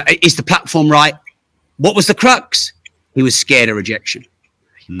 You know, is the platform right? What was the crux? He was scared of rejection.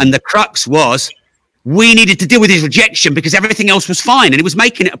 And the crux was we needed to deal with his rejection because everything else was fine and it was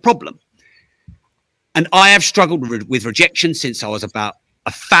making it a problem. And I have struggled with rejection since I was about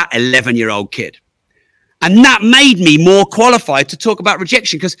a fat 11-year-old kid. And that made me more qualified to talk about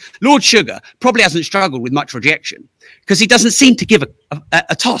rejection because Lord Sugar probably hasn't struggled with much rejection because he doesn't seem to give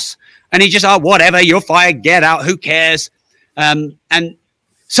a toss. And he just, whatever, you're fired, get out, who cares? And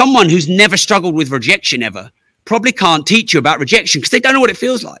someone who's never struggled with rejection ever probably can't teach you about rejection because they don't know what it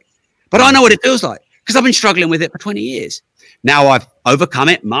feels like. But I know what it feels like because I've been struggling with it for 20 years. Now I've overcome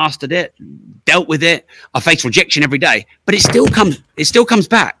it, mastered it, dealt with it. I face rejection every day, but it still comes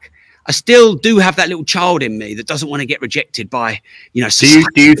back. I still do have that little child in me that doesn't want to get rejected by, do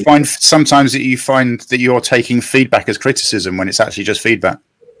you find sometimes that you're taking feedback as criticism when it's actually just feedback?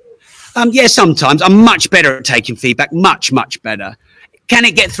 Yeah, sometimes. I'm much better at taking feedback, much, much better. Can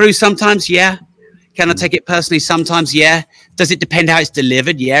it get through sometimes? Yeah. Can I take it personally? Sometimes, yeah. Does it depend how it's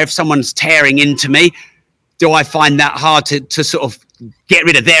delivered? Yeah. If someone's tearing into me, do I find that hard to sort of get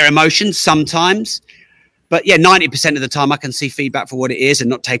rid of their emotions? Sometimes. But yeah, 90% of the time I can see feedback for what it is and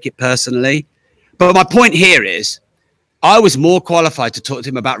not take it personally. But my point here is I was more qualified to talk to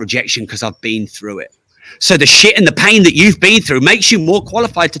him about rejection because I've been through it. So the shit and the pain that you've been through makes you more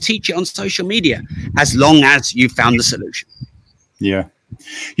qualified to teach it on social media as long as you've found the solution. Yeah.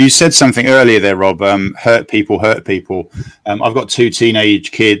 You said something earlier there, Rob, hurt people. I've got 2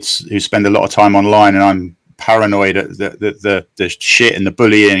 teenage kids who spend a lot of time online and I'm paranoid at the shit and the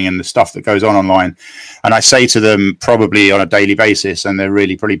bullying and the stuff that goes on online. And I say to them probably on a daily basis, and they're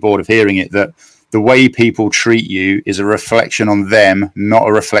really pretty bored of hearing it, that the way people treat you is a reflection on them, not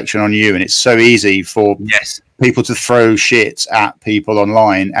a reflection on you. And it's so easy for people to throw shit at people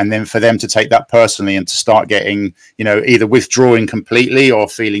online and then for them to take that personally and to start getting, either withdrawing completely or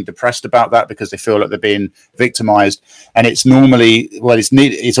feeling depressed about that because they feel like they're being victimized. And it's normally,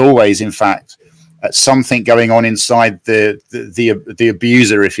 it's always, in fact, something going on inside the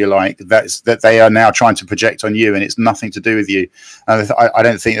abuser, if you like, that they are now trying to project on you, and it's nothing to do with you. And I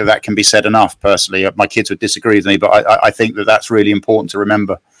don't think that can be said enough. Personally, my kids would disagree with me, but I think that that's really important to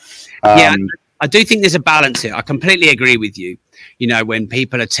remember. Yeah, I do think there's a balance here. I completely agree with you. When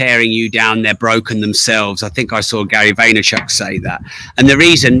people are tearing you down, they're broken themselves. I think I saw Gary Vaynerchuk say that. And the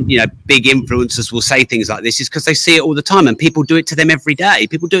reason, big influencers will say things like this is because they see it all the time and people do it to them every day.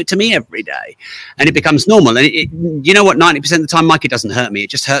 People do it to me every day and it becomes normal. And you know what, 90% of the time, Mike, it doesn't hurt me. It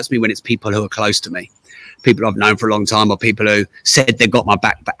just hurts me when it's people who are close to me. People I've known for a long time or people who said they've got my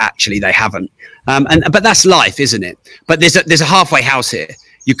back, but actually they haven't. But that's life, isn't it? But there's a halfway house here.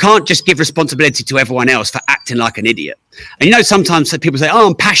 You can't just give responsibility to everyone else for acting like an idiot. And, sometimes people say,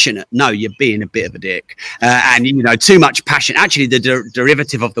 I'm passionate. No, you're being a bit of a dick. And, too much passion. Actually, the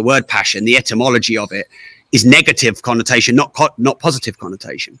derivative of the word passion, the etymology of it is negative connotation, not positive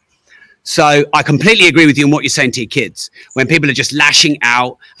connotation. So I completely agree with you on what you're saying to your kids. When people are just lashing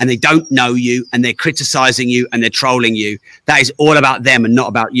out and they don't know you and they're criticizing you and they're trolling you, that is all about them and not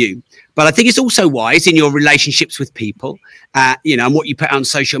about you. But I think it's also wise in your relationships with people, and what you put on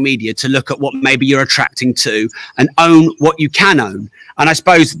social media to look at what maybe you're attracting to and own what you can own. And I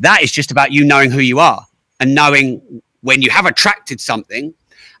suppose that is just about you knowing who you are and knowing when you have attracted something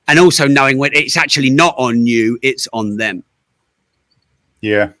and also knowing when it's actually not on you, it's on them.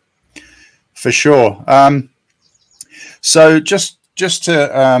 Yeah, for sure. So just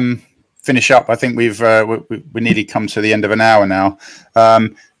to finish up, I think we nearly come to the end of an hour now.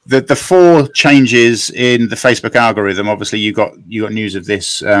 The 4 changes in the Facebook algorithm, obviously you got news of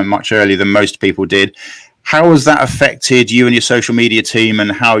this much earlier than most people did. How has that affected you and your social media team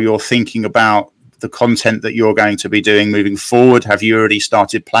and how you're thinking about the content that you're going to be doing moving forward? Have you already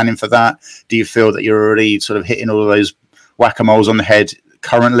started planning for that? Do you feel that you're already sort of hitting all of those whack-a-moles on the head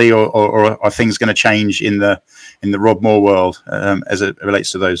currently, or are things going to change in the Rob Moore world as it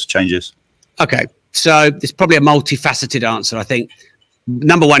relates to those changes? Okay, so there's probably a multifaceted answer, I think.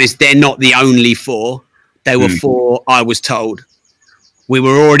 Number one is they're not the only 4, They were for I was told. We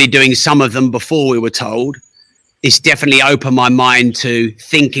were already doing some of them before we were told. It's definitely opened my mind to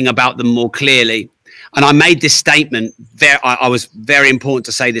thinking about them more clearly. And I made this statement. I was very important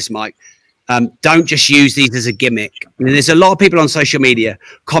to say this, Mike. Don't just use these as a gimmick. I mean, there's a lot of people on social media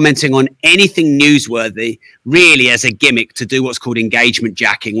commenting on anything newsworthy really as a gimmick to do what's called engagement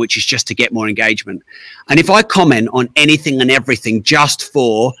jacking, which is just to get more engagement. And if I comment on anything and everything just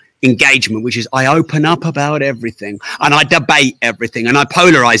for engagement, which is I open up about everything and I debate everything and I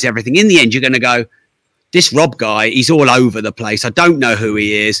polarize everything, in the end, you're going to go, this Rob guy, he's all over the place. I don't know who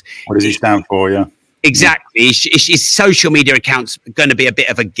he is. What does he stand for? Yeah. Exactly. His social media account's going to be a bit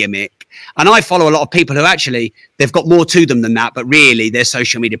of a gimmick. And I follow a lot of people who actually, they've got more to them than that, but really their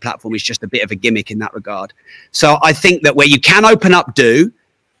social media platform is just a bit of a gimmick in that regard. So I think that where you can open up,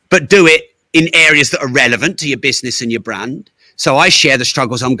 but do it in areas that are relevant to your business and your brand. So I share the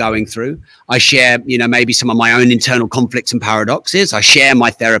struggles I'm going through. I share, maybe some of my own internal conflicts and paradoxes. I share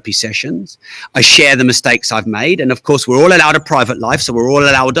my therapy sessions. I share the mistakes I've made. And of course, we're all allowed a private life, so we're all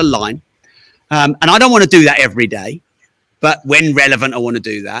allowed a line. And I don't want to do that every day, but when relevant, I want to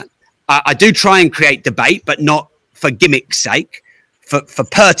do that. I do try and create debate, but not for gimmick's sake, for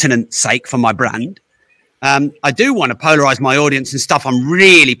pertinent sake for my brand. I do want to polarize my audience and stuff I'm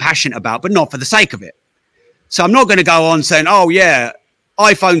really passionate about, but not for the sake of it. So I'm not going to go on saying, oh yeah,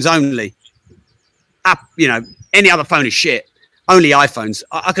 iPhones only. Any other phone is shit. Only iPhones.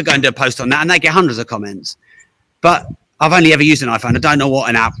 I could go and do a post on that and they get hundreds of comments. But I've only ever used an iPhone. I don't know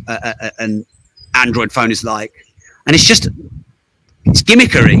what an Android phone is like. And it's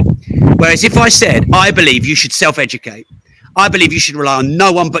gimmickry. Whereas if I said, I believe you should self-educate. I believe you should rely on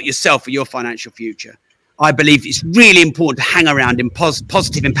no one but yourself for your financial future. I believe it's really important to hang around in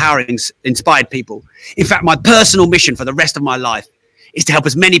positive, empowering, inspired people. In fact, my personal mission for the rest of my life is to help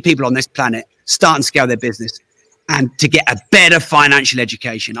as many people on this planet start and scale their business and to get a better financial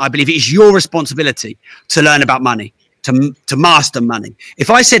education. I believe it is your responsibility to learn about money, to master money. If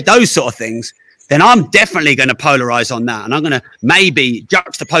I said those sort of things, then I'm definitely going to polarize on that. And I'm going to maybe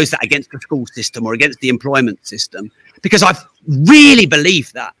juxtapose that against the school system or against the employment system, because I really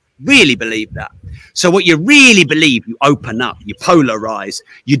believe that. So what you really believe, you open up, you polarize,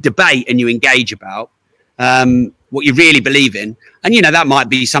 you debate and you engage about what you really believe in. And, that might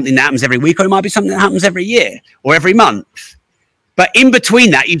be something that happens every week, or it might be something that happens every year or every month. But in between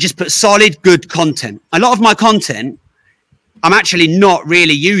that, you just put solid, good content. A lot of my content, I'm actually not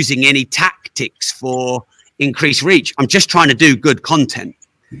really using any tactics for increased reach. I'm just trying to do good content.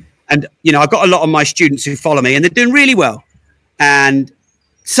 And, I've got a lot of my students who follow me and they're doing really well. And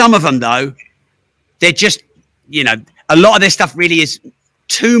some of them, though, they're just, a lot of their stuff really is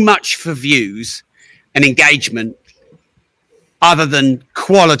too much for views and engagement other than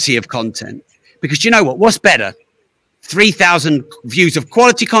quality of content. Because you know what? What's better? 3,000 views of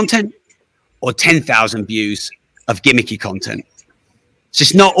quality content or 10,000 views of gimmicky content? It's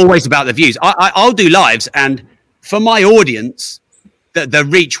just not always about the views. I'll do lives, and for my audience, the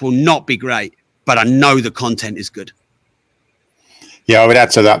reach will not be great, but I know the content is good. Yeah, I would add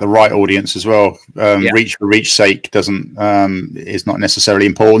to that the right audience as well. Reach for reach's sake is not necessarily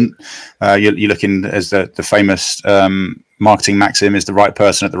important. You're looking, as the famous marketing maxim, is the right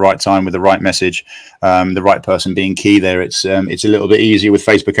person at the right time with the right message. The right person being key there. It's a little bit easier with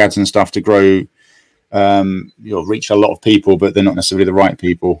Facebook ads and stuff to grow. You'll reach a lot of people, but they're not necessarily the right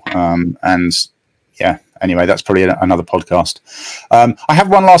people. Anyway, that's probably another podcast. I have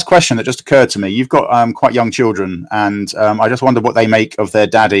one last question that just occurred to me. You've got quite young children, and I just wonder what they make of their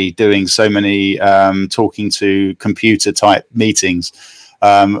daddy doing so many talking to computer type meetings,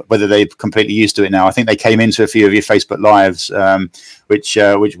 whether they're completely used to it now. I think they came into a few of your Facebook Lives,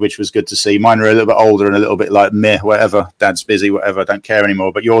 which was good to see. Mine are a little bit older and a little bit like, meh, whatever, dad's busy, whatever, don't care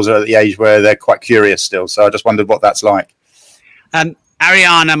anymore. But yours are at the age where they're quite curious still. So I just wondered what that's like.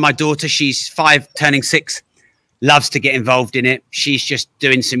 Ariana, my daughter, she's 5, turning 6, loves to get involved in it. She's just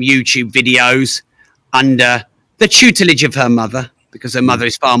doing some YouTube videos under the tutelage of her mother, because her mother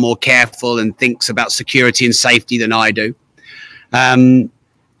is far more careful and thinks about security and safety than I do. And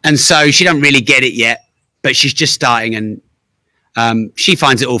so she don't really get it yet, but she's just starting, and she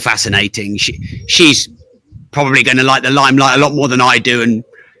finds it all fascinating. She's probably going to like the limelight a lot more than I do, and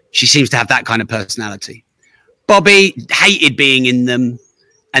she seems to have that kind of personality. Bobby hated being in them,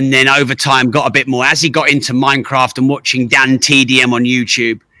 and then over time got a bit more. As he got into Minecraft and watching Dan TDM on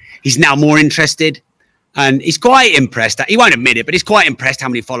YouTube, he's now more interested, and he's quite impressed. He won't admit it, but he's quite impressed how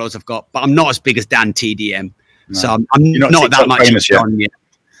many followers I've got. But I'm not as big as Dan TDM, so I'm not that much on yet.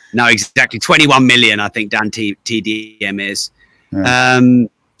 No, exactly. 21 million, I think Dan TDM is. Yeah.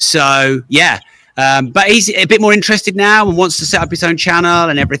 So yeah, But he's a bit more interested now and wants to set up his own channel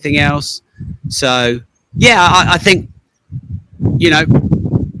and everything else. So, yeah, I think,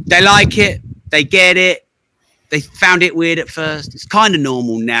 they like it. They get it. They found it weird at first. It's kind of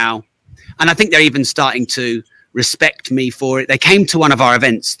normal now. And I think they're even starting to respect me for it. They came to one of our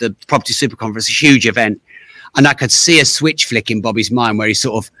events, the Property Super Conference, a huge event. And I could see a switch flick in Bobby's mind where he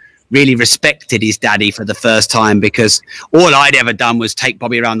sort of really respected his daddy for the first time, because all I'd ever done was take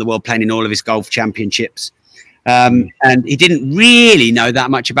Bobby around the world playing in all of his golf championships. And he didn't really know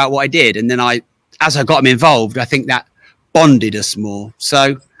that much about what I did. And then as I got him involved, I think that bonded us more.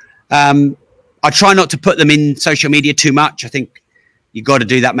 So I try not to put them in social media too much. I think you got to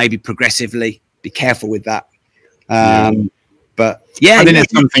do that maybe progressively. Be careful with that. But yeah, I think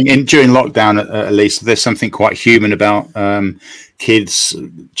there's something during lockdown, at least, there's something quite human about kids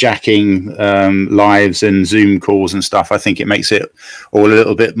jacking lives and Zoom calls and stuff. I think it makes it all a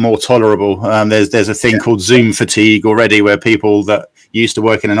little bit more tolerable. There's a thing called Zoom fatigue already, where people that used to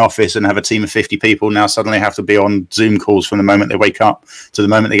work in an office and have a team of 50 people now suddenly have to be on Zoom calls from the moment they wake up to the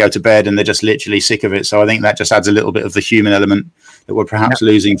moment they go to bed, and they're just literally sick of it. So I think that just adds a little bit of the human element that we're perhaps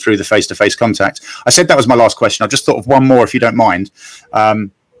losing through the face-to-face contact. I said that was my last question. I've just thought of one more, if you don't mind.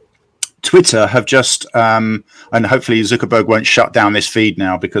 Twitter have just, and hopefully Zuckerberg won't shut down this feed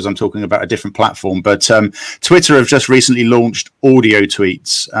now because I'm talking about a different platform, but Twitter have just recently launched audio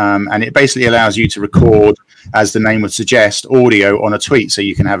tweets, and it basically allows you to record, as the name would suggest, audio on a tweet. So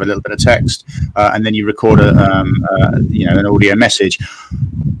you can have a little bit of text, and then you record an audio message.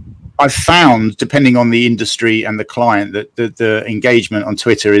 I've found, depending on the industry and the client, that the engagement on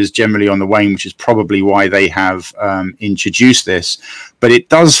Twitter is generally on the wane, which is probably why they have introduced this. But it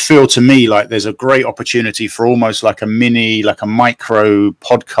does feel to me like there's a great opportunity for almost like a micro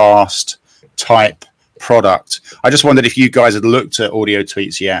podcast type product. I just wondered if you guys had looked at audio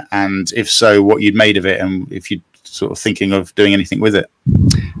tweets yet, and if so, what you'd made of it, and if you're sort of thinking of doing anything with it.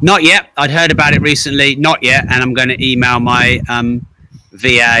 Not yet. I'd heard about it recently. Not yet. And I'm going to email my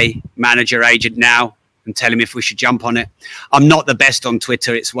VA manager agent now and tell him if we should jump on it. I'm not the best on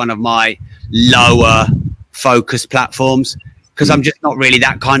Twitter. It's one of my lower focus platforms because I'm just not really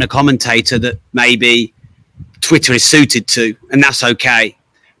that kind of commentator that maybe Twitter is suited to, and that's okay.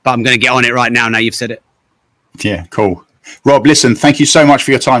 But I'm going to get on it right now you've said it. Yeah, cool. Rob, listen, thank you so much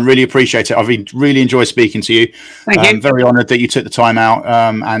for your time. Really appreciate it. I've really enjoyed speaking to you. Thank you. I'm very honoured that you took the time out,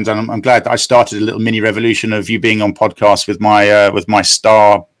 and I'm glad that I started a little mini revolution of you being on podcast with my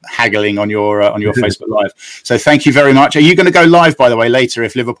star haggling on your Facebook Live. So thank you very much. Are you going to go live, by the way, later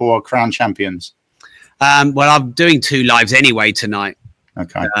if Liverpool are crowned champions? Well, I'm doing 2 lives anyway tonight.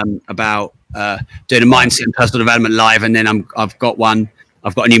 Okay. About doing a mindset and personal development live, and then I've got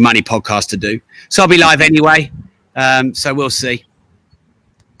a new money podcast to do. So I'll be live anyway. So we'll see.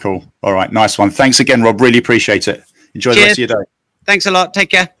 Cool. All right. Nice one. Thanks again, Rob. Really appreciate it. Enjoy the rest of your day. Thanks a lot.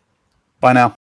 Take care. Bye now.